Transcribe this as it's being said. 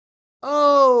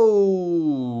Oh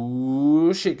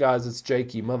shit, guys! It's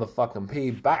Jakey motherfucking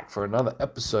P back for another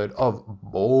episode of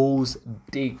Balls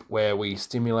Deep, where we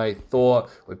stimulate thought,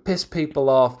 we piss people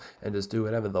off, and just do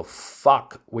whatever the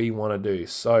fuck we want to do.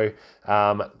 So,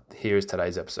 here is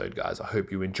today's episode, guys. I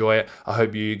hope you enjoy it. I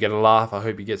hope you get a laugh. I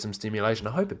hope you get some stimulation.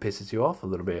 I hope it pisses you off a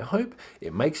little bit. I hope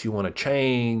it makes you want to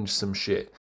change some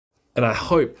shit. And I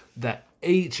hope that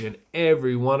each and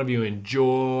every one of you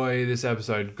enjoy this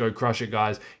episode. Go crush it,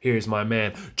 guys. Here's my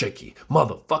man, Jakey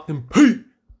motherfucking P.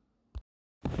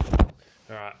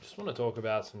 Alright, just want to talk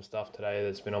about some stuff today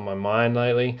that's been on my mind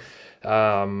lately.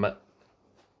 Might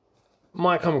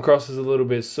come across as a little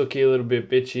bit sooky, a little bit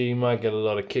bitchy. Might get a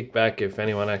lot of kickback if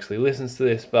anyone actually listens to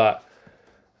this. But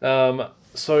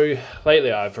so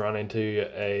lately I've run into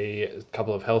a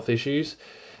couple of health issues.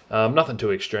 Nothing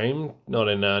too extreme, not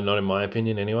in my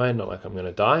opinion anyway, not like I'm going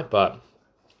to die, but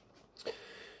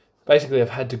basically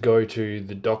I've had to go to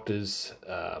the doctors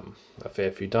a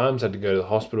fair few times, had to go to the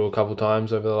hospital a couple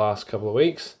times over the last couple of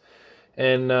weeks,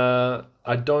 and I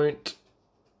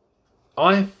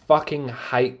fucking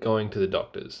hate going to the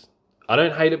doctors. I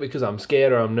don't hate it because I'm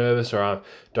scared or I'm nervous or I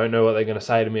don't know what they're going to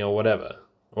say to me or whatever,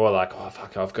 or like, oh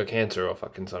fuck, I've got cancer or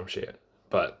fucking some shit,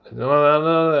 but none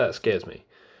of that scares me.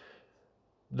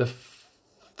 The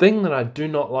thing that I do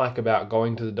not like about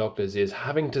going to the doctors is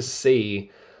having to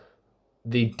see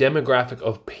the demographic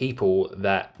of people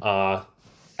that are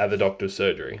at the doctor's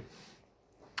surgery.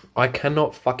 I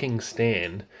cannot fucking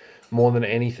stand, more than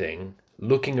anything,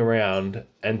 looking around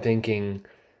and thinking,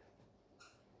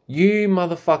 you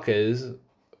motherfuckers,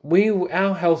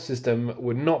 our health system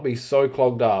would not be so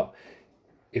clogged up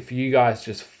if you guys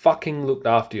just fucking looked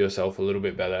after yourself a little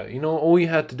bit better. You know, all you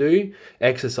had to do,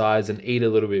 exercise and eat a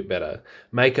little bit better.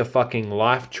 Make a fucking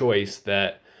life choice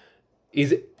that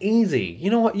is easy. You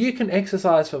know what? You can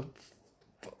exercise for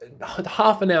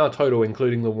half an hour total,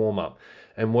 including the warm-up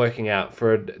and working out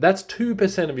that's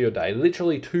 2% of your day,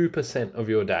 literally 2% of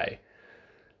your day.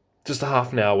 Just a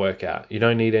half an hour workout. You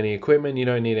don't need any equipment, you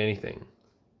don't need anything.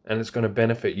 And it's going to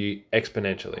benefit you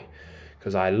exponentially.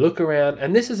 Because I look around,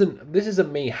 and this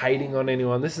isn't me hating on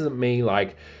anyone. This isn't me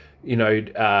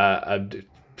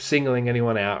singling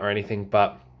anyone out or anything.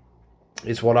 But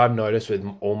it's what I've noticed with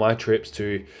all my trips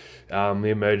to the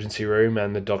emergency room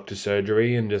and the doctor's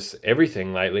surgery and just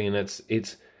everything lately. And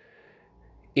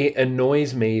it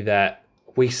annoys me that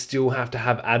we still have to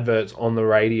have adverts on the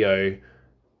radio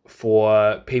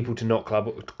for people to not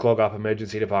clog up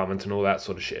emergency departments and all that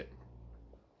sort of shit.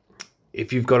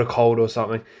 If you've got a cold or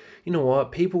something, you know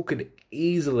what? People could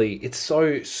easily, it's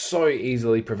so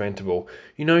easily preventable.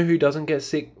 You know who doesn't get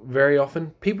sick very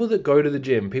often? People that go to the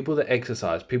gym, people that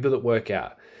exercise, people that work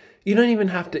out. You don't even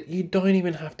have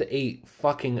to eat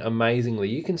fucking amazingly.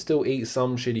 You can still eat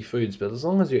some shitty foods, but as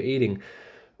long as you're eating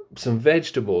some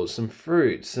vegetables, some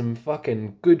fruit, some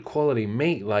fucking good quality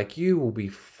meat, like, you will be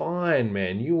fine,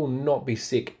 man. You will not be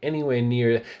sick anywhere near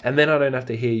it. And then I don't have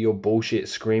to hear your bullshit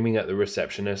screaming at the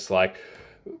receptionist, like,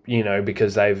 you know,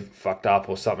 because they've fucked up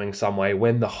or something some way,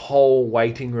 when the whole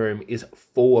waiting room is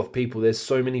full of people. There's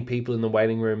so many people in the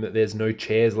waiting room that there's no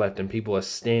chairs left and people are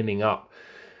standing up.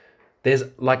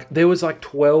 There was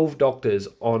 12 doctors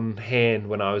on hand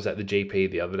when I was at the GP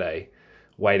the other day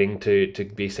waiting to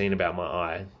be seen about my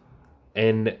eye.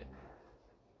 And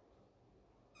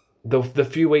the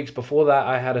few weeks before that,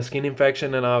 I had a skin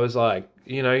infection and I was like,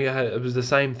 you know, it was the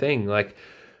same thing. Like,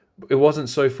 it wasn't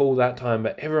so full that time,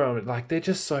 but everyone, like, they're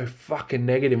just so fucking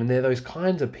negative, and they're those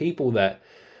kinds of people that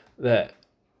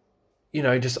you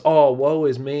know, just, oh, woe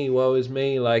is me,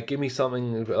 like, give me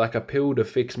something, like a pill to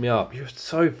fix me up. You're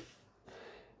so,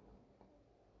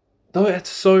 no,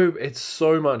 it's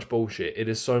so much bullshit. It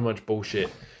is so much bullshit.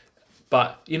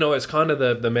 But, you know, it's kind of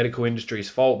the medical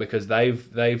industry's fault, because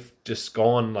they've just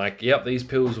gone like, yep, these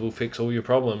pills will fix all your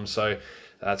problems. So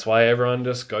that's why everyone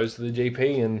just goes to the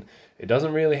GP, and it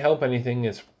doesn't really help anything.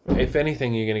 It's, if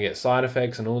anything, you're going to get side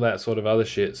effects and all that sort of other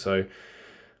shit. So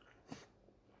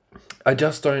I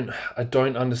don't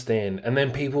understand. And then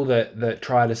people that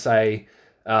try to say,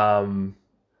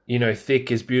 you know, thick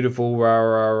is beautiful, rah,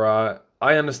 rah, rah.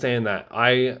 I understand that.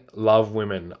 I love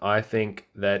women. I think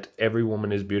that every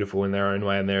woman is beautiful in their own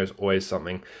way, and there is always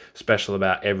something special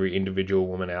about every individual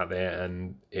woman out there,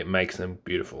 and it makes them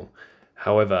beautiful.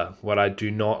 However, what I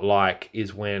do not like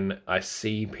is when I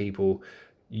see people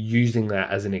using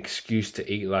that as an excuse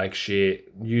to eat like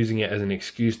shit, using it as an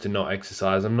excuse to not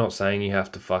exercise. I'm not saying you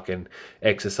have to fucking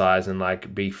exercise and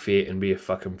like be fit and be a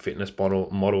fucking fitness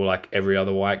model like every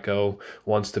other white girl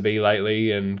wants to be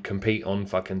lately and compete on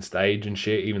fucking stage and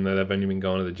shit, even though they've only been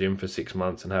going to the gym for 6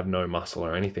 months and have no muscle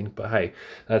or anything. But hey,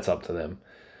 that's up to them.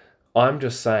 I'm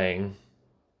just saying,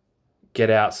 get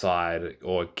outside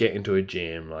or get into a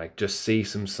gym, like just see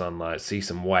some sunlight, see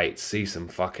some weights, see some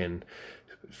fucking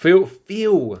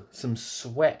feel some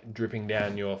sweat dripping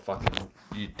down your fucking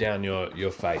down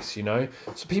your face, you know?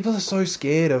 So people are so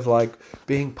scared of like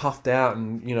being puffed out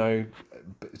and, you know,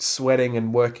 sweating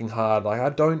and working hard. Like I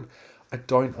don't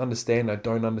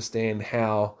understand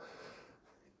how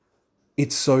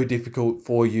it's so difficult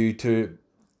for you to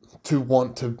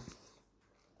want to,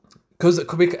 because it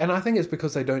could be, and I think it's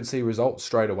because they don't see results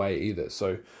straight away either.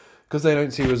 So because they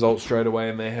don't see results straight away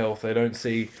in their health, they don't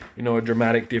see, you know, a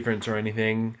dramatic difference or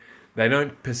anything. They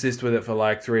don't persist with it for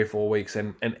like 3 or 4 weeks.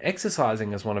 And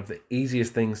exercising is one of the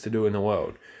easiest things to do in the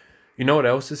world. You know what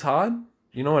else is hard?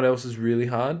 You know what else is really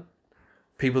hard?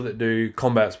 People that do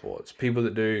combat sports, people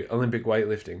that do Olympic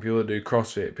weightlifting, people that do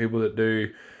CrossFit, people that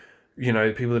do, you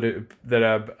know, people that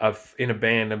are in a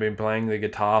band and have been playing the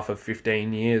guitar for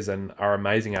 15 years and are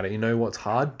amazing at it. You know what's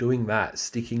hard? Doing that,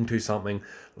 sticking to something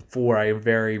for a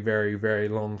very, very, very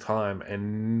long time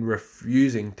and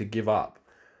refusing to give up.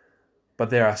 But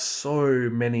there are so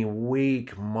many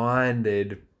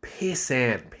weak-minded,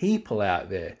 pissant people out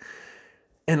there.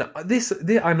 And this,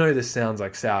 I know this sounds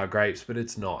like sour grapes, but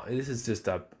it's not. This is just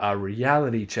a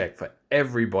reality check for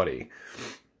everybody.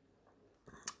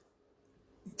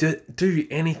 Do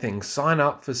anything, sign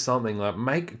up for something,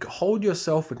 like hold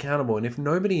yourself accountable. And if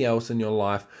nobody else in your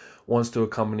life wants to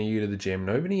accompany you to the gym,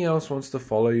 nobody else wants to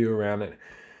follow you around it,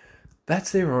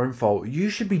 that's their own fault. You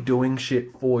should be doing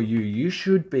shit for you. You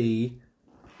should be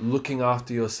looking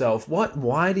after yourself.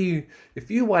 Why do you, if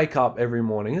you wake up every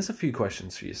morning, there's a few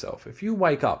questions for yourself. If you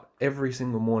wake up every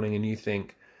single morning and you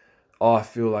think, oh, I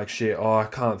feel like shit, oh, I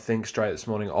can't think straight this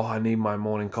morning, oh, I need my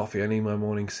morning coffee, I need my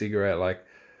morning cigarette, like,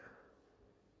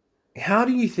 how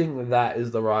do you think that that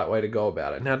is the right way to go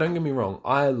about it? Now, don't get me wrong.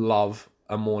 I love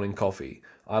a morning coffee.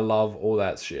 I love all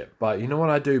that shit. But you know what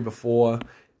I do before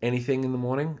anything in the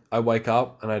morning? I wake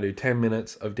up and I do 10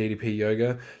 minutes of DDP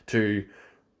yoga to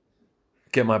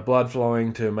get my blood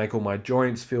flowing, to make all my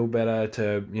joints feel better,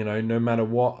 to, you know, no matter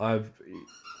what I've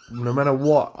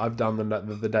done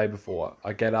the day before.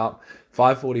 I get up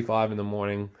 5:45 in the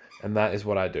morning and that is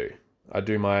what I do. I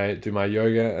do my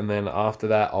yoga, and then after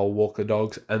that I'll walk the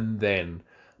dogs, and then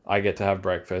I get to have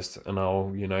breakfast, and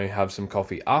I'll, you know, have some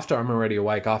coffee after I'm already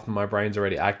awake, after my brain's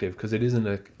already active, because it isn't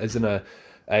a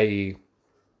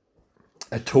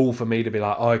tool for me to be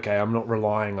like, oh, okay, I'm not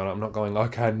relying on it. I'm not going,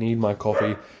 okay, I need my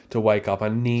coffee to wake up. I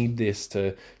need this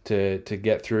to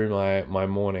get through my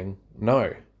morning.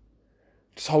 No,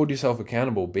 just hold yourself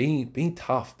accountable. Be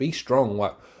tough. Be strong.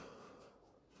 Like,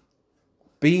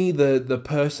 be the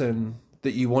person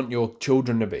that you want your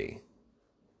children to be.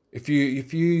 If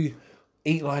you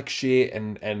eat like shit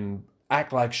and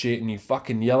act like shit and you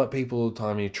fucking yell at people all the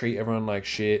time and you treat everyone like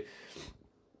shit,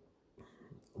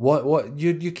 what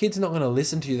your kid's not going to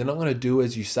listen to you. They're not going to do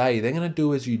as you say. They're going to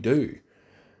do as you do.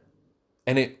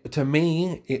 And to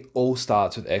me, it all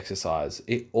starts with exercise.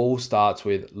 It all starts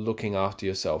with looking after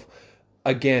yourself.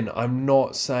 Again, I'm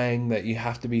not saying that you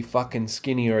have to be fucking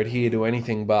skinny or adhere to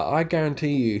anything, but I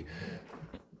guarantee you,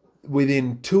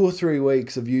 within 2 or 3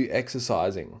 weeks of you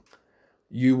exercising,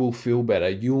 you will feel better.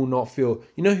 You will not feel,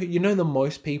 you know the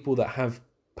most people that have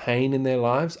pain in their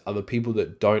lives are the people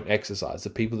that don't exercise,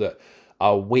 the people that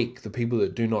are weak, the people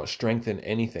that do not strengthen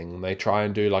anything, and they try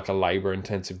and do like a labor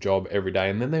intensive job every day,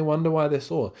 and then they wonder why they're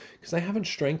sore, because they haven't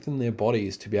strengthened their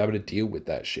bodies to be able to deal with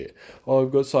that shit. Oh,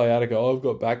 I've got sciatica, oh, I've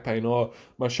got back pain, oh,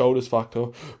 my shoulder's fucked,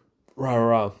 oh, rah rah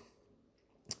rah.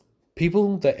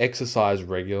 People that exercise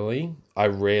regularly, I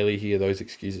rarely hear those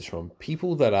excuses from.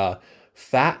 People that are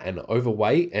fat and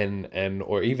overweight and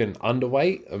or even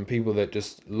underweight, and people that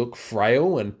just look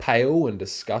frail and pale and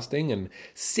disgusting and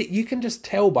sick, you can just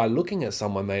tell by looking at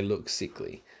someone they look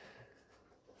sickly.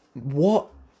 What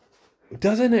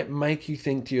doesn't it make you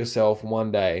think to yourself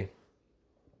one day,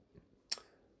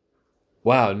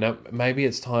 wow, no, maybe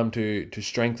it's time to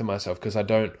strengthen myself, because I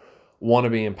don't want to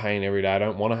be in pain every day. I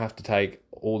don't want to have to take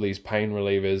all these pain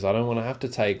relievers. I don't want to have to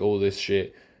take all this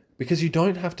shit, because you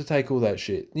don't have to take all that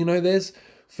shit. You know, there's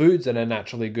foods that are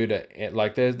naturally good at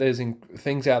like there's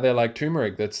things out there like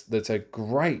turmeric that's a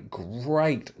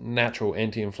great natural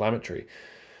anti-inflammatory.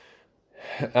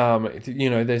 You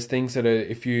know, there's things that are,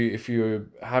 if you're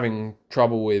having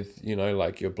trouble with, you know,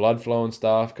 like your blood flow and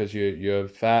stuff, because you're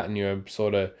fat and you're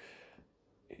sort of,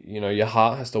 you know, your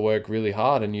heart has to work really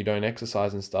hard and you don't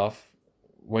exercise and stuff.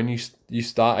 When you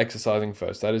start exercising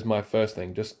first, that is my first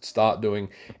thing. Just start doing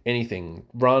anything.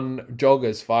 Run, jog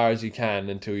as far as you can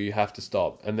until you have to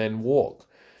stop, and then walk.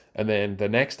 And then the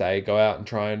next day, go out and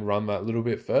try and run that little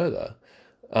bit further.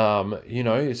 You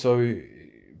know, so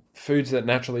foods that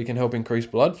naturally can help increase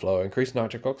blood flow, increase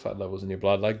nitric oxide levels in your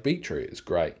blood, like beetroot is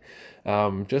great.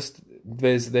 Just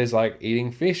there's like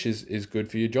eating fish is good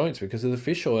for your joints because of the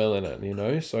fish oil in it, you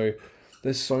know. So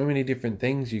there's so many different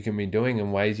things you can be doing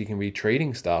and ways you can be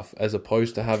treating stuff as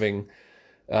opposed to having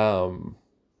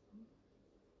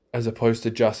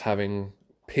just having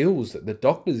pills that the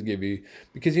doctors give you,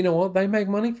 because you know what, they make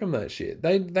money from that shit.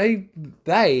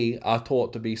 They are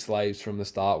taught to be slaves from the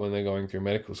start when they're going through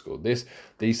medical school. These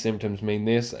symptoms mean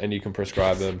this, and you can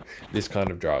prescribe them this kind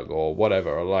of drug or whatever.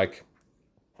 Or like,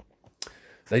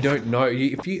 they don't know.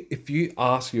 If you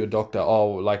ask your doctor,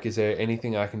 oh, like, is there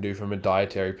anything I can do from a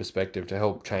dietary perspective to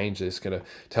help change this, to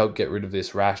help get rid of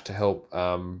this rash, to help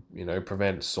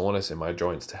prevent soreness in my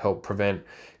joints, to help prevent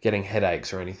getting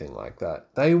headaches or anything like that,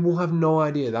 they will have no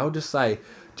idea. They'll just say,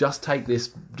 just take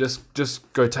this,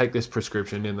 just go take this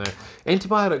prescription in there.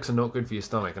 Antibiotics are not good for your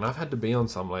stomach, and I've had to be on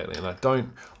some lately, and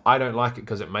I don't like it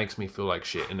because it makes me feel like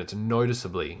shit, and it's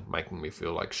noticeably making me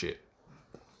feel like shit.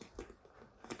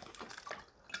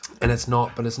 And it's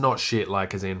not shit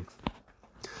like as in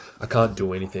I can't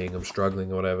do anything, I'm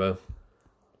struggling or whatever.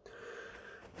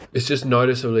 It's just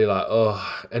noticeably like,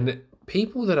 oh, and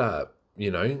people that are,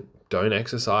 don't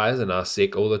exercise and are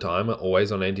sick all the time, are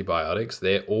always on antibiotics,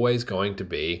 they're always going to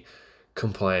be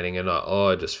complaining and like,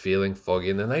 oh, just feeling foggy.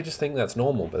 And then they just think that's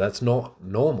normal, but that's not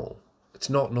normal. It's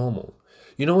not normal.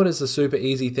 You know what is a super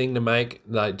easy thing to make?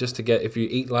 Like, just to get, if you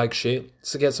eat like shit,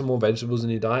 just to get some more vegetables in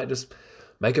your diet, just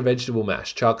make a vegetable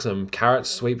mash. Chuck some carrots,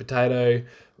 sweet potato,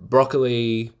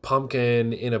 broccoli,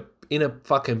 pumpkin in a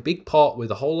fucking big pot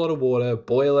with a whole lot of water.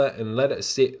 Boil it and let it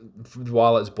sit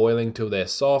while it's boiling till they're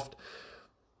soft.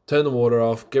 Turn the water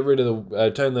off. Get rid of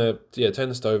the turn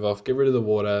the stove off. Get rid of the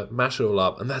water. Mash it all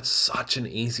up, and that's such an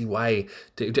easy way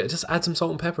to just add some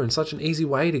salt and pepper. And such an easy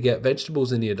way to get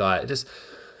vegetables into your diet.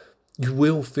 You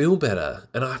will feel better.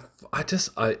 And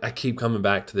I keep coming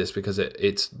back to this because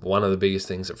it's one of the biggest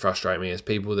things that frustrate me is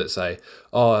people that say,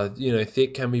 oh,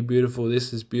 thick can be beautiful.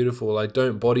 This is beautiful. Like,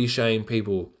 don't body shame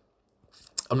people.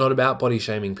 I'm not about body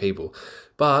shaming people,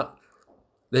 but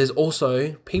there's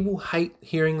also people hate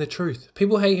hearing the truth.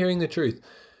 People hate hearing the truth.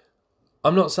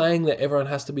 I'm not saying that everyone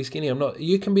has to be skinny.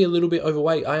 You can be a little bit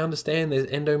overweight. I understand there's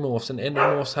endomorphs, and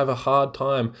endomorphs have a hard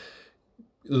time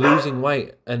losing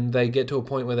weight, and they get to a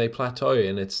point where they plateau,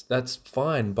 and that's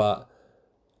fine, but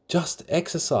just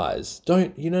exercise.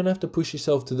 You don't have to push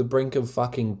yourself to the brink of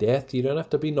fucking death. You don't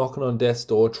have to be knocking on death's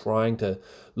door trying to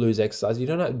lose exercise. You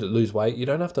don't have to lose weight. You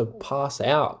don't have to pass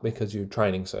out because you're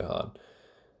training so hard.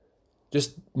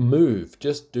 Just move,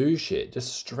 just do shit,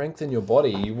 just strengthen your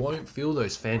body. You won't feel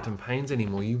those phantom pains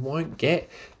anymore. You won't get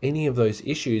any of those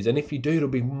issues, and if you do, it'll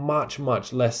be much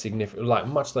less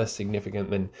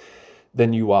significant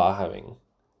than you are having.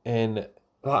 And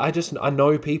I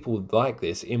know people like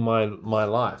this in my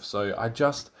life, so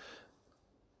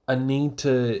I need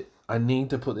to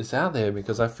put this out there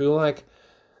because I feel like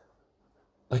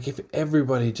if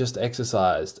everybody just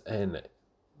exercised and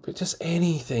just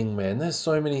anything, man, there's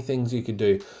so many things you could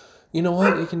do. You know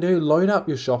what you can do? Load up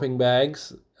your shopping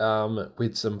bags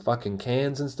with some fucking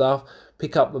cans and stuff.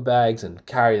 Pick up the bags and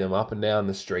carry them up and down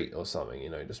the street or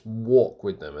something. Just walk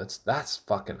with them. That's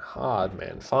fucking hard,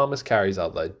 man. Farmers carries are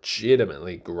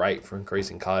legitimately great for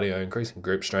increasing cardio, increasing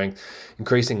grip strength,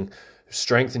 increasing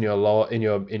strength in your lower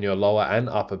and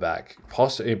upper back.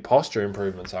 Posture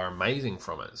improvements are amazing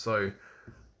from it. So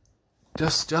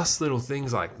just little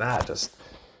things like that.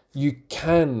 You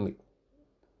can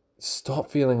stop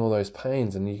feeling all those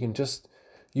pains, and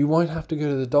you won't have to go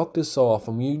to the doctors so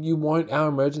often. Our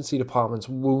emergency departments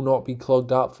will not be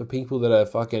clogged up for people that are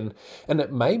fucking, and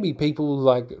it may be people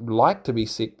like to be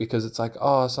sick because it's like,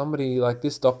 oh, somebody like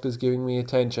this doctor's giving me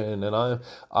attention, and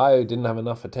I didn't have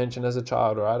enough attention as a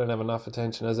child, or I don't have enough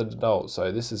attention as an adult,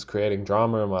 so this is creating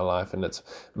drama in my life, and it's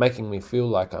making me feel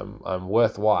like I'm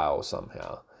worthwhile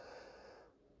somehow.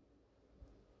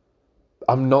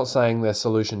 I'm not saying the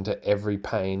solution to every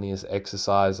pain is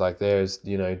exercise. Like, there's,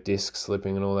 disc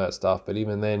slipping and all that stuff. But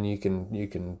even then, you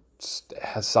can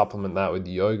supplement that with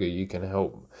yoga. You can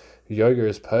help. Yoga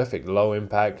is perfect, low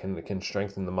impact, and it can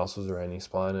strengthen the muscles around your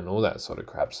spine and all that sort of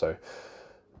crap. So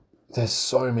there's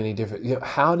so many different.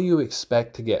 How do you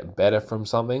expect to get better from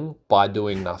something by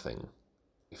doing nothing?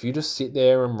 If you just sit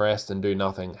there and rest and do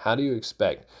nothing, how do you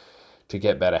expect to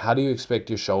get better? How do you expect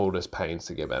your shoulders pains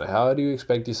to get better? How do you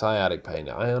expect your sciatic pain?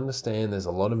 I understand there's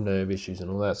a lot of nerve issues and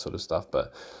all that sort of stuff,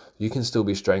 but you can still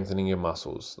be strengthening your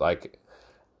muscles.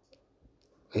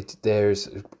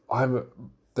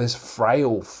 there's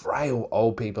frail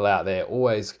old people out there.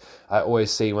 I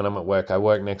always see when I'm at work. I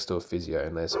work next to a physio,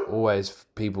 and there's always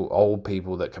old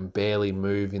people that can barely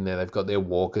move in there. They've got their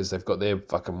walkers, they've got their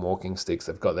fucking walking sticks,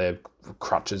 they've got their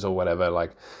crutches or whatever,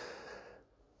 like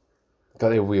got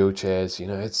their wheelchairs. You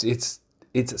know,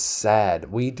 it's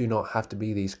sad. We do not have to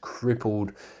be these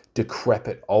crippled,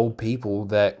 decrepit old people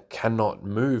that cannot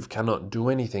move, cannot do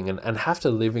anything, and have to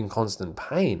live in constant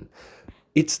pain.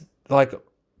 It's like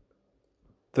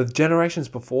the generations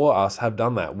before us have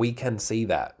done that. We can see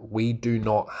that. We do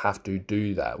not have to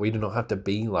do that. We do not have to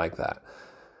be like that.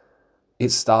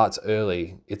 It starts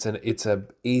early. It's a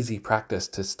easy practice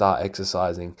to start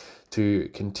exercising. To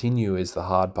continue is the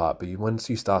hard part. But once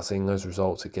you start seeing those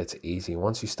results, it gets easy.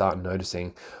 Once you start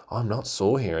noticing, oh, I'm not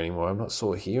sore here anymore. I'm not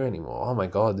sore here anymore. Oh my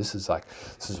God, this is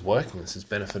working. This is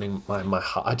benefiting my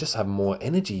heart. I just have more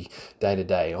energy day to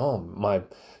day. Oh my,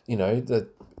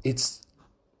 it's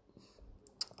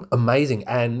amazing,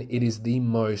 and it is the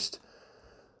most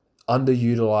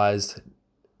underutilized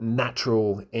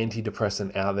natural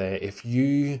antidepressant out there. If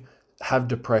you have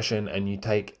depression and you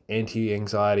take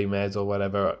anti-anxiety meds or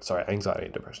whatever, sorry, anxiety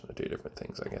and depression are two different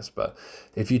things, I guess, but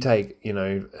if you take,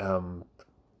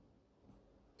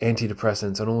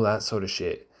 antidepressants and all that sort of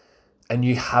shit, and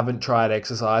you haven't tried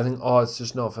exercising, oh, it's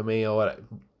just not for me or what,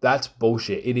 that's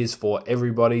bullshit. It is for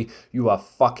everybody. You are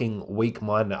fucking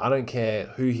weak-minded. I don't care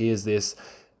who hears this,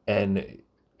 and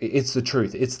it's the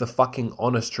truth. It's the fucking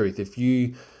honest truth. If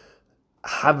you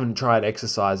haven't tried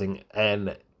exercising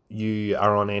and you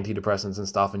are on antidepressants and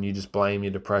stuff and you just blame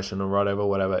your depression or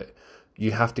whatever,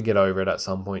 you have to get over it at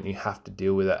some point. You have to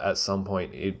deal with it at some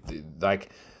point.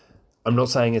 I'm not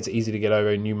saying it's easy to get over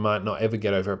and you might not ever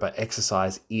get over it, but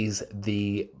exercise is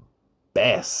the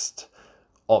best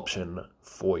option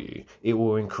for you. It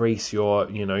will increase your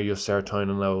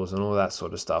serotonin levels and all that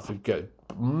sort of stuff. You get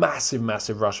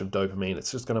massive rush of dopamine.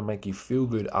 It's just going to make you feel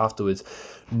good afterwards.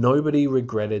 Nobody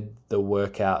regretted the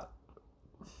workout.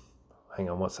 Hang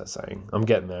on, what's that saying? I'm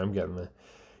getting there.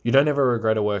 You don't ever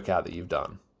regret a workout that you've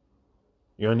done.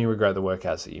 You only regret the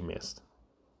workouts that you missed.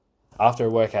 After a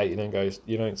workout, you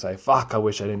don't say, fuck, I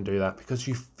wish I didn't do that, because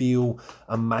you feel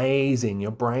amazing.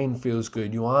 Your brain feels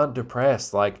good. You aren't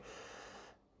depressed. I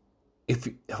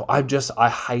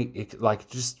hate it,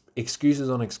 just excuses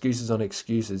on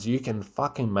excuses. You can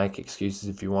fucking make excuses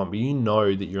if you want, but you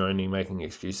know that you're only making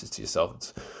excuses to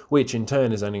yourself, which in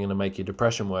turn is only going to make your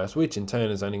depression worse, which in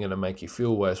turn is only going to make you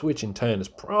feel worse, which in turn is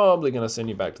probably going to send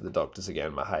you back to the doctors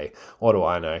again. But hey, what do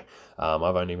I know?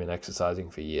 I've only been exercising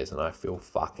for years and I feel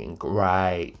fucking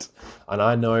great. And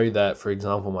I know that, for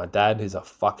example, my dad, who's a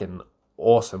fucking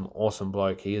awesome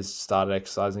bloke, he has started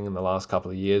exercising in the last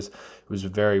couple of years. He was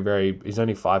he's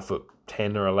only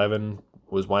 5'10" or 11,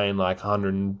 was weighing like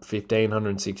 115,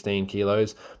 116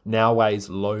 kilos, now weighs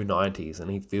low 90s, and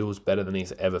he feels better than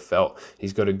he's ever felt.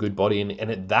 He's got a good body,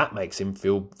 and that makes him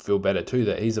feel better too,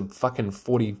 that he's a fucking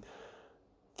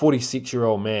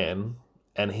 46-year-old man,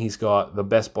 and he's got the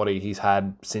best body he's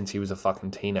had since he was a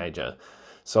fucking teenager.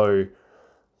 So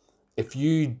if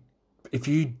you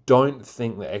don't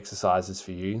think that exercise is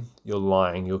for you, you're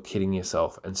lying, you're kidding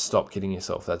yourself, and stop kidding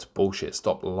yourself. That's bullshit.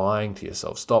 Stop lying to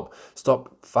yourself. Stop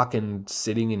fucking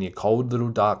sitting in your cold little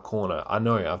dark corner. I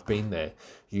know, I've been there.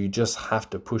 You just have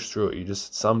to push through it. You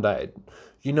just someday,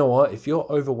 you know what? If you're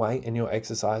overweight and you're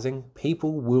exercising,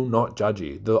 people will not judge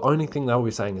you. The only thing they'll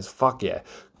be saying is, fuck yeah,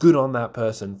 good on that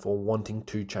person for wanting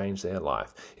to change their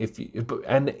life.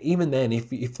 And even then,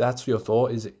 if that's your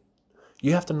thought, is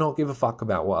you have to not give a fuck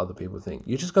about what other people think.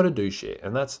 You just got to do shit.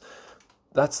 And that's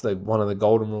one of the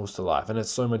golden rules to life. And it's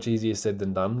so much easier said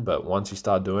than done. But once you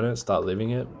start doing it, start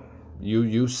living it,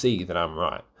 you see that I'm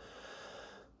right.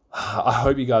 I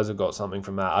hope you guys have got something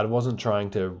from that. I wasn't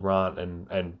trying to rant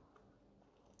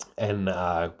and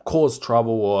cause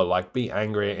trouble or be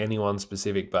angry at anyone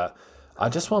specific. But I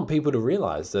just want people to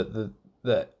realize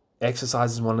that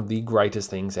exercise is one of the greatest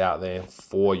things out there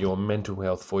for your mental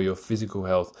health, for your physical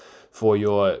health, for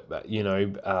your,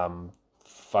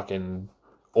 fucking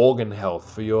organ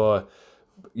health, for your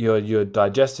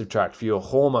digestive tract, for your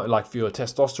hormone, for your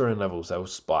testosterone levels that will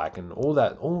spike and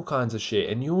all kinds of shit.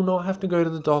 And you will not have to go to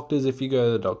the doctors if you go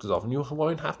to the doctor's often. You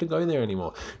won't have to go there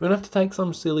anymore. You won't have to take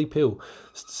some silly pill.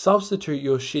 Substitute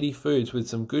your shitty foods with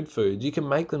some good foods. You can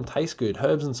make them taste good.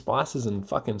 Herbs and spices and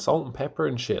fucking salt and pepper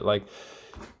and shit.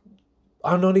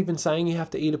 I'm not even saying you have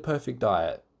to eat a perfect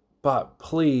diet. But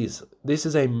please, this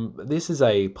is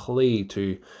a plea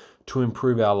to to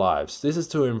improve our lives. This is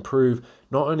to improve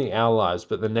not only our lives,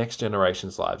 but the next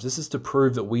generation's lives. This is to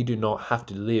prove that we do not have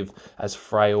to live as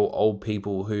frail old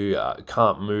people who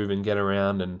can't move and get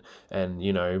around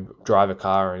and drive a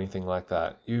car or anything like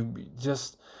that. You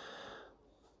just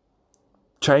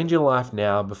change your life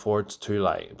now before it's too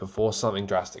late, before something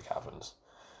drastic happens.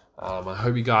 I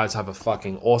hope you guys have a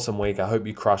fucking awesome week. I hope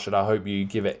you crush it. I hope you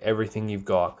give it everything you've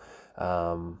got.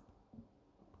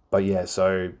 But yeah,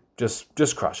 so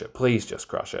just crush it. Please just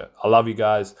crush it. I love you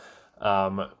guys.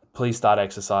 Please start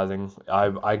exercising.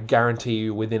 I guarantee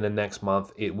you within the next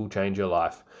month, it will change your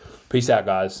life. Peace out,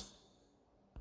 guys.